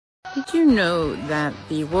Did you know that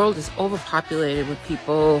the world is overpopulated with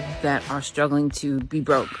people that are struggling to be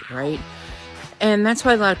broke, right? And that's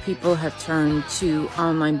why a lot of people have turned to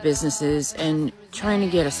online businesses and trying to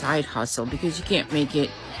get a side hustle because you can't make it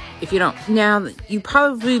if you don't. Now, you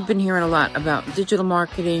probably been hearing a lot about digital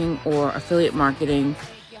marketing or affiliate marketing.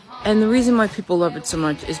 And the reason why people love it so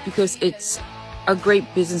much is because it's a great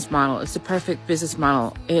business model. It's the perfect business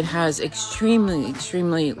model. It has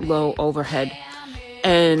extremely low overhead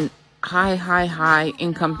and high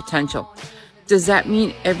income potential. Does that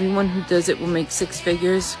mean everyone who does it will make six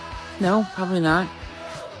figures? No, probably not.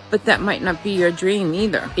 But that might not be your dream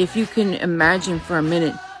either. If you can imagine for a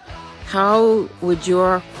minute, how would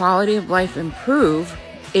your quality of life improve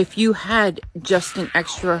if you had just an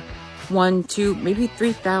extra $1, $2, maybe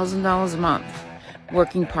 $3,000 a month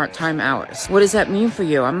working part-time hours? What does that mean for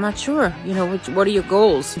you? I'm not sure. What are your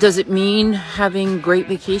goals? Does it mean having great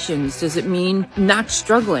vacations? Does it mean not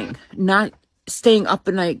struggling, not staying up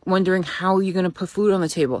at night wondering how you're going to put food on the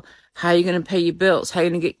table? How are you going to pay your bills? How are you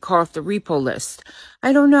going to get car off the repo list?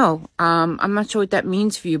 I don't know. I'm not sure what that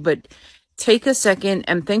means for you, but take a second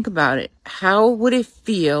and think about it. How would it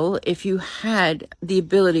feel if you had the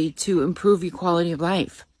ability to improve your quality of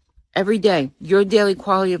life? Every day, your daily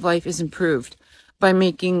quality of life is improved by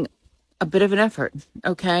making a bit of an effort,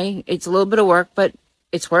 okay? It's a little bit of work, but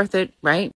it's worth it, right?